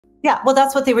Yeah, well,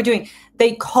 that's what they were doing.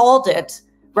 They called it,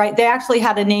 right? They actually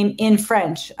had a name in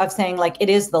French of saying like, it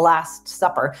is the Last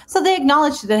Supper. So they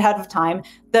acknowledged it ahead of time.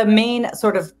 The main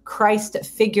sort of Christ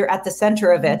figure at the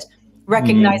center of it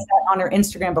recognized that on her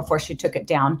Instagram before she took it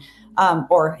down,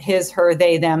 or his, her,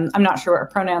 they, them. I'm not sure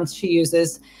what pronouns she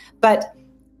uses, but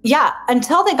yeah,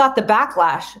 until they got the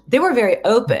backlash, they were very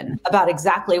open about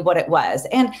exactly what it was.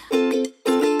 And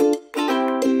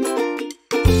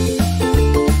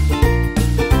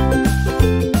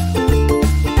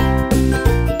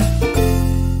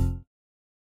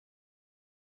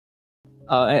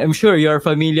I'm sure you're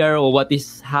familiar with what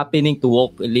is happening to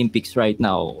woke Olympics right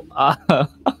now.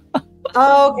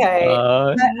 okay.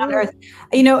 On earth.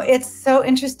 You know, it's so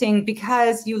interesting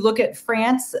because you look at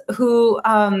France, who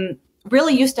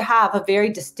really used to have a very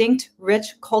distinct,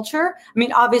 rich culture. I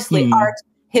mean, obviously art,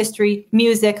 history,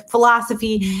 music,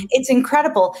 philosophy, it's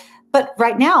incredible. But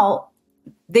right now,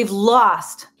 they've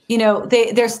lost, you know,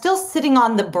 they're still sitting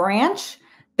on the branch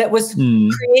that was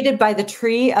created by the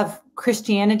tree of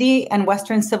Christianity and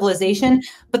Western civilization,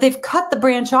 but they've cut the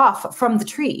branch off from the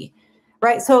tree,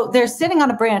 right? So they're sitting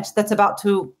on a branch that's about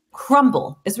to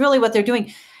crumble, is really what they're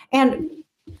doing. And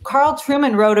Carl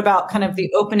Truman wrote about kind of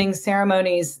the opening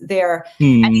ceremonies there.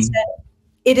 And he said,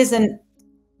 it is an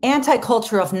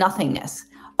anti-culture of nothingness.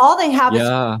 All they have is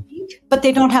critique, but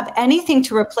they don't have anything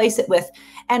to replace it with.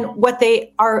 And what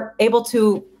they are able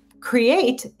to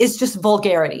create is just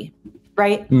vulgarity,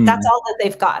 right? That's all that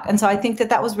they've got. And so I think that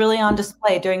that was really on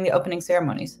display during the opening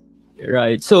ceremonies.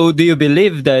 Right. So do you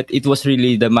believe that it was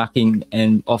really the mocking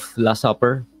and of Last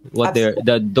Supper? What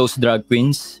those drag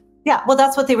queens? Yeah, well,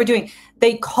 that's what they were doing.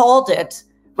 They called it,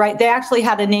 right? They actually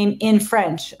had a name in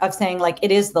French of saying like,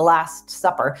 it is the Last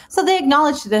Supper. So they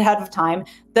acknowledged it ahead of time.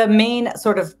 The main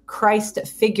sort of Christ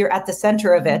figure at the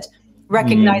center of it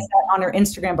recognized that on her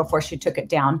Instagram before she took it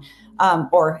down,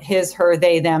 or his, her,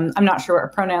 they, them. I'm not sure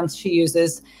what pronouns she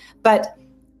uses, but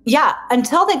yeah,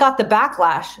 until they got the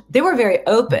backlash, they were very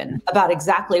open about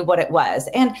exactly what it was.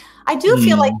 And I do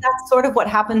feel like that's sort of what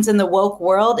happens in the woke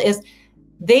world is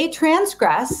they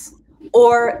transgress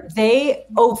or they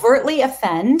overtly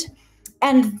offend,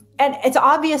 and it's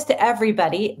obvious to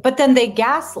everybody, but then they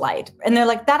gaslight and they're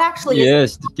like, that actually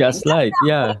is gaslight.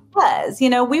 Yeah, was, you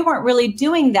know, we weren't really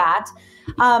doing that.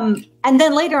 And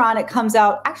then later on it comes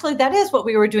out, actually, that is what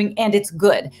we were doing and it's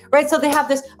good, right? So they have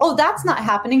this, oh, that's not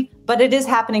happening, but it is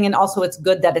happening. And also it's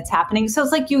good that it's happening. So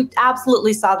it's like, you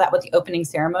absolutely saw that with the opening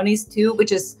ceremonies too,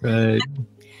 which is,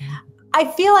 I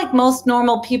feel like most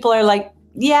normal people are like,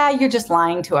 yeah, you're just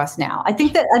lying to us now. I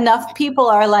think that enough people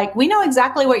are like, we know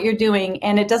exactly what you're doing.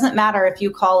 And it doesn't matter if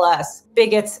you call us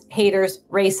bigots, haters,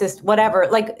 racist, whatever.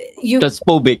 Like you. That's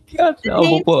phobic. Yeah,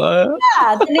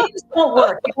 the names don't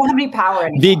work. You don't have any power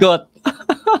anymore.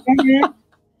 Bigot.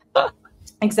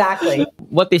 Exactly.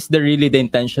 What is really the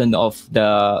intention of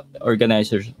the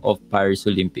organizers of Paris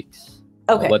Olympics?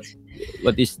 Okay.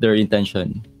 What is their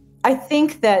intention? I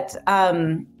think that,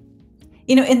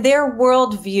 you know, in their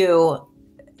worldview,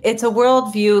 it's a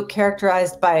worldview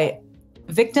characterized by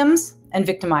victims and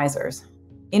victimizers.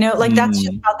 You know, like that's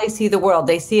just how they see the world.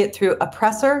 They see it through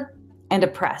oppressor and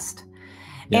oppressed.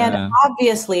 And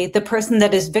obviously the person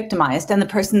that is victimized and the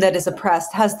person that is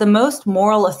oppressed has the most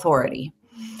moral authority.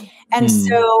 And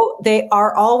so they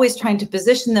are always trying to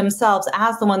position themselves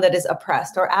as the one that is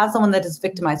oppressed or as the one that is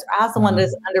victimized or as the one that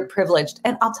is underprivileged.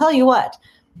 And I'll tell you what,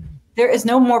 there is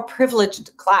no more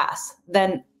privileged class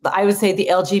than, I would say, the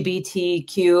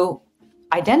LGBTQ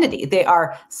identity. They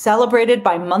are celebrated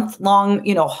by month-long,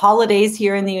 you know, holidays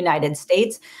here in the United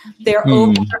States. They're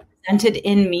overrepresented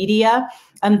in media.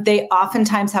 They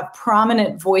oftentimes have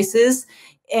prominent voices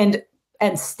and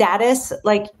status.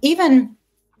 Like even,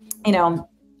 you know,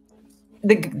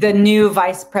 the new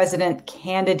vice president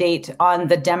candidate on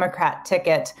the Democrat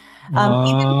ticket,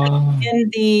 even in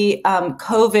the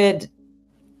COVID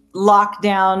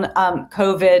lockdown,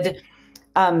 COVID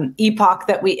epoch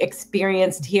that we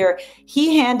experienced here,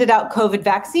 he handed out COVID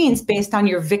vaccines based on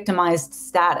your victimized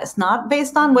status, not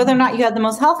based on whether or not you had the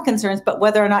most health concerns, but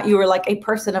whether or not you were like a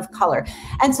person of color.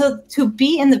 And so to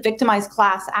be in the victimized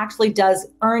class actually does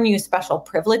earn you special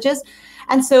privileges.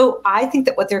 And so I think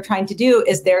that what they're trying to do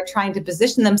is they're trying to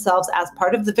position themselves as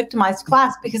part of the victimized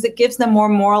class because it gives them more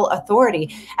moral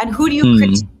authority. And who do you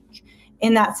critique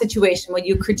in that situation? Well,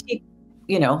 you critique,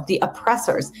 you know, the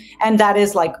oppressors. And that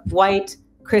is like white,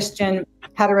 Christian,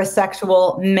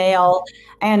 heterosexual, male.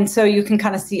 And so you can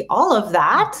kind of see all of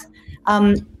that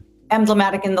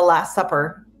emblematic in the Last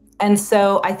Supper. And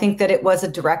so I think that it was a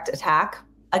direct attack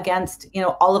against, you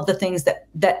know, all of the things that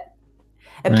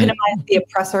epitomize the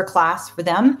oppressor class for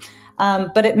them.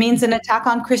 but it means an attack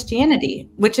on Christianity,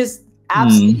 which is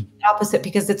absolutely the opposite,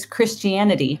 because it's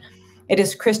Christianity. It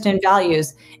is Christian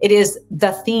values. It is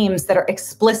the themes that are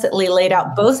explicitly laid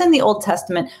out both in the Old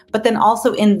Testament, but then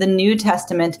also in the New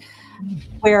Testament,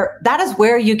 where that is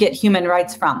where you get human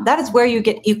rights from. That is where you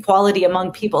get equality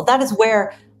among people. That is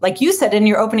where, like you said in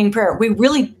your opening prayer, we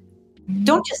really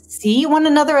don't just see one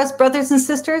another as brothers and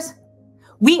sisters.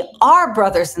 We are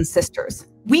brothers and sisters.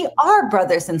 We are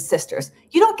brothers and sisters.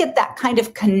 You don't get that kind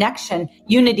of connection,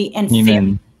 unity, and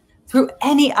fear through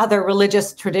any other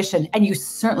religious tradition, and you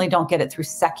certainly don't get it through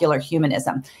secular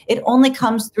humanism. It only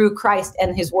comes through Christ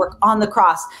and his work on the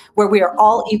cross, where we are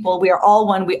all equal, we are all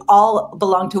one, we all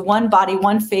belong to one body,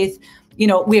 one faith. You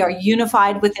know, we are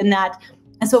unified within that.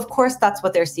 And so, of course, that's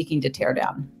what they're seeking to tear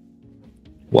down.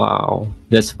 Wow,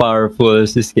 that's powerful,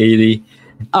 Sis Katie.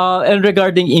 And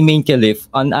regarding Imane Khelif,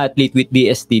 an athlete with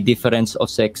DST, difference of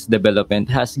sex development,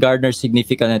 has garnered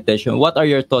significant attention. What are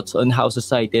your thoughts on how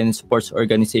society and sports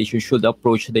organizations should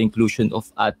approach the inclusion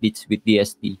of athletes with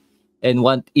DST? And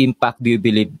what impact do you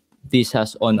believe this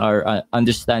has on our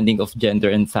understanding of gender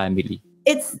and family?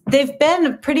 They've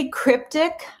been pretty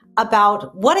cryptic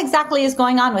about what exactly is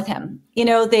going on with him. You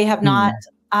know, they have not,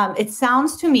 it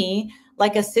sounds to me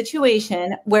like a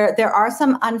situation where there are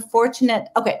some unfortunate,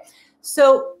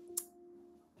 so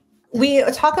we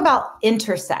talk about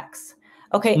intersex,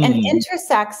 okay? And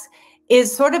intersex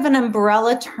is sort of an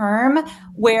umbrella term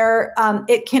where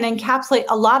it can encapsulate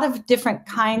a lot of different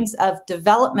kinds of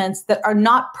developments that are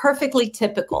not perfectly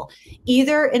typical,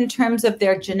 either in terms of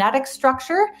their genetic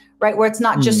structure, right, where it's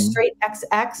not just straight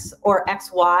XX or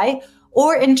XY,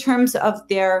 or in terms of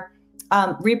their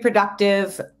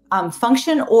reproductive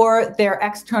function or their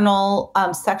external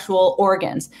sexual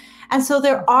organs. And so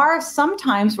there are some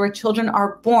times where children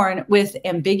are born with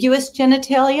ambiguous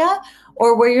genitalia,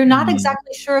 or where you're not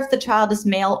exactly sure if the child is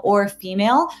male or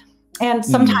female. And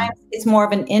sometimes it's more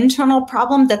of an internal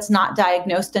problem that's not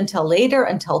diagnosed until later,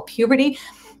 until puberty.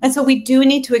 And so we do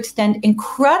need to extend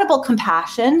incredible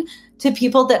compassion to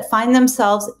people that find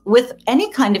themselves with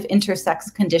any kind of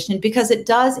intersex condition, because it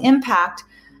does impact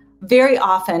very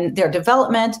often their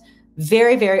development,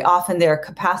 very, very often their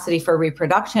capacity for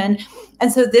reproduction.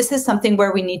 And so this is something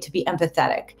where we need to be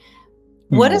empathetic.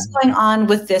 What is going on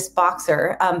with this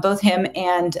boxer, both him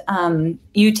and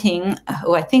Yu Ting,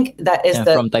 who I think that is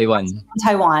from Taiwan,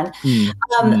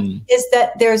 is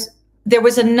that there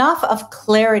was enough of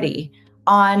clarity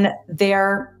on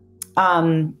their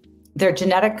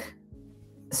genetic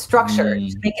structure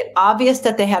to make it obvious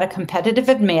that they had a competitive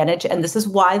advantage. And this is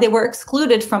why they were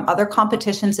excluded from other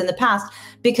competitions in the past,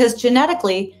 because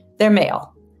genetically they're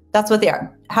male. That's what they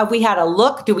are. Have we had a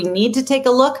look? Do we need to take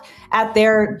a look at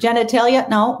their genitalia?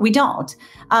 No, we don't.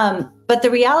 But the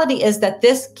reality is that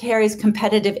this carries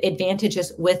competitive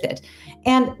advantages with it.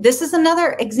 And this is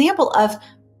another example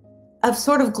of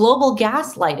sort of global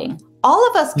gaslighting. All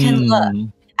of us can look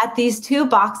at these two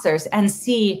boxers and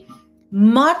see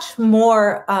much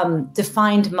more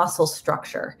defined muscle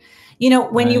structure. You know,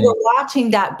 when you were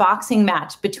watching that boxing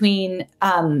match between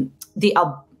the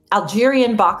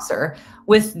Algerian boxer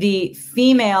with the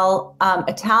female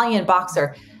Italian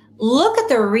boxer, look at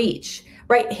the reach,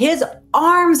 right? His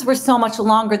arms were so much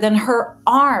longer than her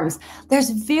arms. There's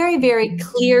very, very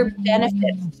clear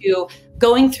benefits to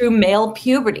going through male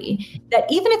puberty,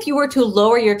 that even if you were to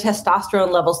lower your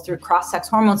testosterone levels through cross-sex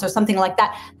hormones or something like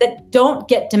that, that don't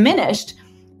get diminished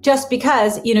just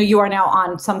because, you know, you are now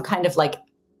on some kind of like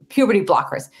puberty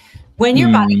blockers. When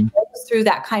your body goes through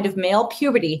that kind of male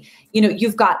puberty, you know,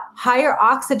 you've got higher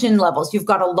oxygen levels, you've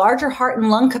got a larger heart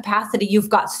and lung capacity, you've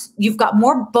got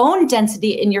more bone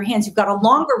density in your hands, you've got a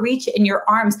longer reach in your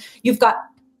arms, you've got,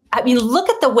 I mean, look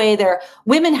at the way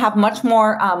women have much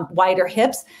more wider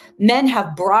hips, men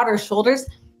have broader shoulders.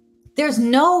 There's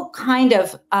no kind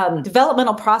of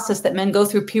developmental process that men go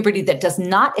through puberty that does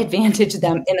not advantage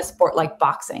them in a sport like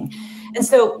boxing. And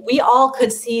so we all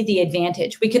could see the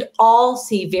advantage. We could all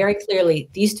see very clearly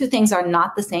these two things are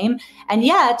not the same. And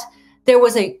yet there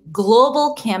was a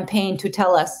global campaign to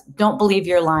tell us, don't believe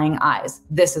your lying eyes.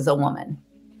 This is a woman.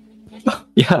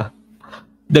 Yeah.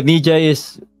 The media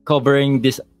is covering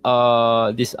this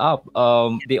up.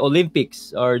 The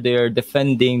Olympics they're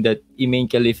defending that Imane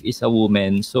Khelif is a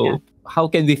woman. So how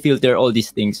can we filter all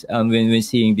these things when we're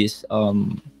seeing this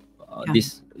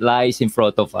these lies in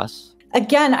front of us?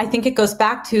 Again, I think it goes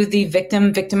back to the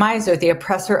victimizer, the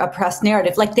oppressor-oppressed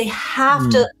narrative. Like they have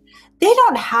to, they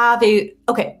don't have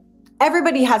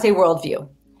everybody has a worldview.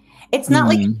 It's not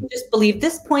like you can just believe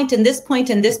this point and this point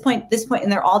and this point,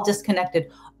 and they're all disconnected.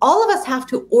 All of us have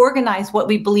to organize what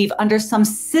we believe under some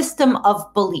system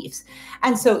of beliefs.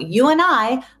 And so you and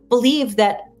I believe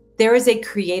that there is a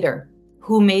creator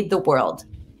who made the world,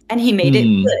 and he made it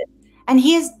good. And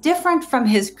he is different from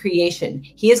his creation.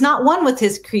 He is not one with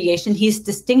his creation. He's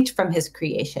distinct from his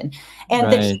creation.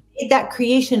 And that he made that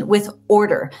creation with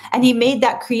order. And he made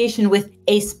that creation with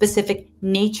a specific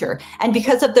nature. And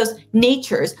because of those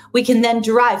natures, we can then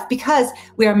derive, because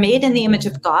we are made in the image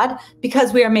of God,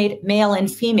 because we are made male and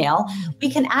female, we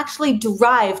can actually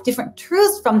derive different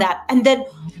truths from that. And then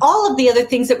all of the other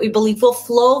things that we believe will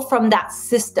flow from that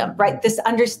system, right? This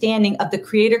understanding of the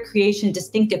creator, creation,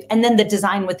 distinctive, and then the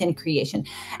design within creation.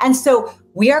 And so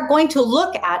we are going to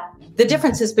look at the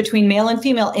differences between male and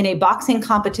female in a boxing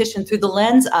competition through the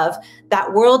lens of that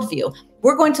worldview.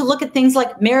 We're going to look at things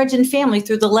like marriage and family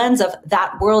through the lens of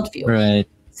that worldview. Right.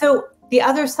 So the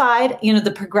other side, you know,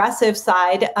 the progressive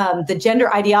side, the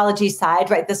gender ideology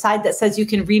side, right? The side that says you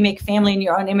can remake family in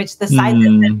your own image, the side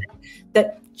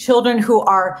that children who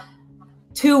are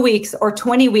 2 weeks or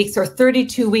 20 weeks or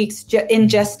 32 weeks in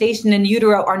gestation in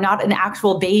utero are not an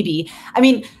actual baby. I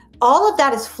mean, all of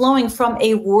that is flowing from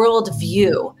a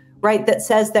worldview, right? That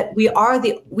says that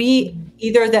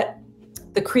either that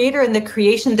the creator and the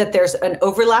creation, that there's an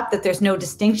overlap, that there's no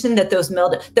distinction, that those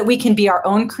meld, that we can be our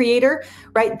own creator,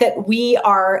 right?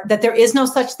 That there is no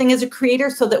such thing as a creator,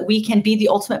 so that we can be the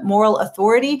ultimate moral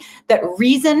authority, that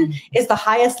reason is the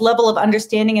highest level of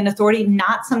understanding and authority,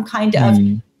 not some kind of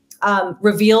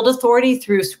revealed authority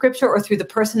through scripture or through the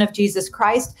person of Jesus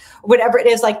Christ, whatever it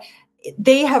is. Like,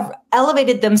 they have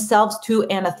elevated themselves to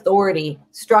an authority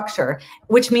structure,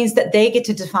 which means that they get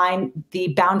to define the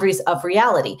boundaries of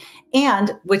reality.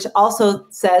 And which also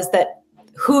says that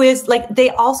they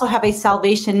also have a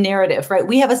salvation narrative, right?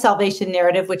 We have a salvation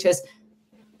narrative, which is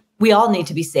we all need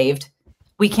to be saved.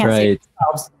 We can't save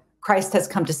ourselves. Christ has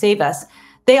come to save us.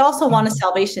 They also want a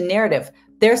salvation narrative.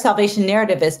 Their salvation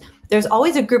narrative is there's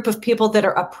always a group of people that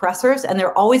are oppressors, and there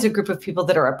are always a group of people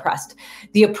that are oppressed.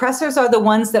 The oppressors are the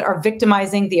ones that are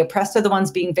victimizing. The oppressed are the ones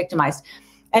being victimized.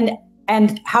 And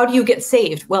how do you get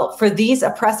saved? Well, for these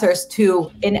oppressors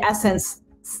to, in essence,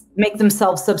 make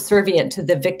themselves subservient to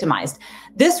the victimized,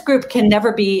 this group can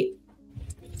never be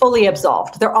fully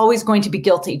absolved. They're always going to be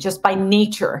guilty just by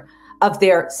nature of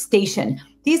their station.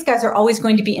 These guys are always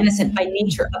going to be innocent by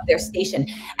nature of their station.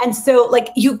 And so, like,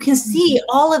 you can see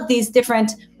all of these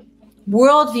different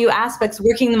worldview aspects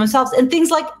working themselves in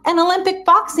things like an Olympic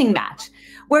boxing match,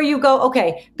 where you go,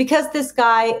 okay, because this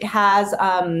guy has,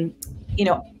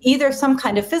 either some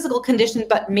kind of physical condition,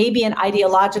 but maybe an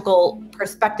ideological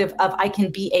perspective of I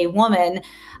can be a woman,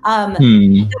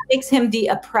 that makes him the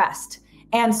oppressed.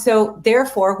 And so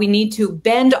therefore we need to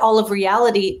bend all of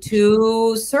reality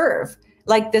to serve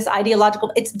like this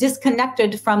ideological, it's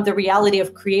disconnected from the reality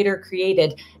of creator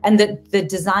created and the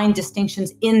design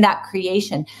distinctions in that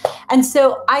creation. And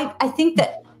so I think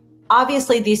that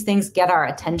obviously these things get our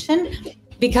attention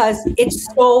because it's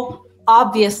so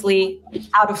obviously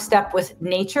out of step with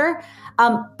nature.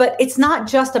 But it's not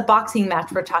just a boxing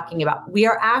match we're talking about. We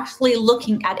are actually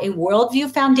looking at a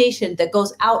worldview foundation that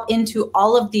goes out into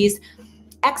all of these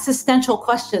existential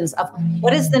questions of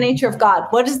what is the nature of God?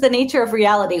 What is the nature of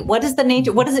reality? What is the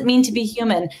nature? What does it mean to be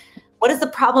human? What is the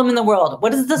problem in the world?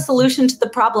 What is the solution to the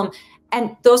problem?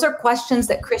 And those are questions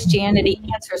that Christianity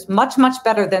answers much, much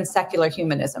better than secular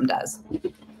humanism does.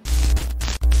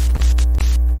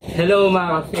 Hello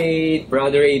mga ka-faith,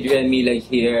 Brother Adrian Milag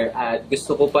here, at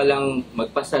gusto ko palang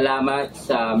magpasalamat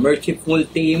sa Merchiful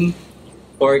team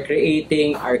for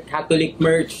creating our Catholic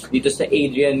merch dito sa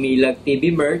Adrian Milag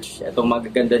TV merch. Itong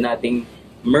magaganda nating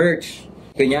merch.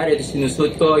 Kunyari, ito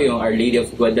sinusuot ko, yung Our Lady of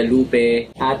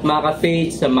Guadalupe. At mga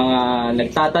ka-faith, sa mga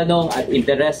nagtatanong at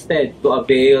interested to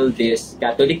avail this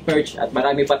Catholic merch, at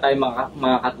marami pa tayong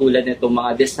mga katulad nitong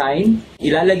mga design,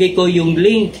 ilalagay ko yung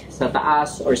link sa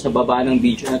taas or sa baba ng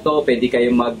video na to. Pwede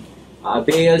kayong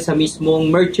mag-avail sa mismong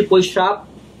Merchiful shop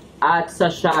at sa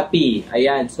Shopee.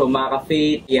 Ayan, so mga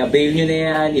ka-faith, i-avail nyo na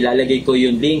yan. Ilalagay ko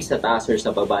yung link sa taas or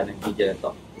sa baba ng video na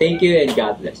to. Thank you and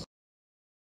God bless.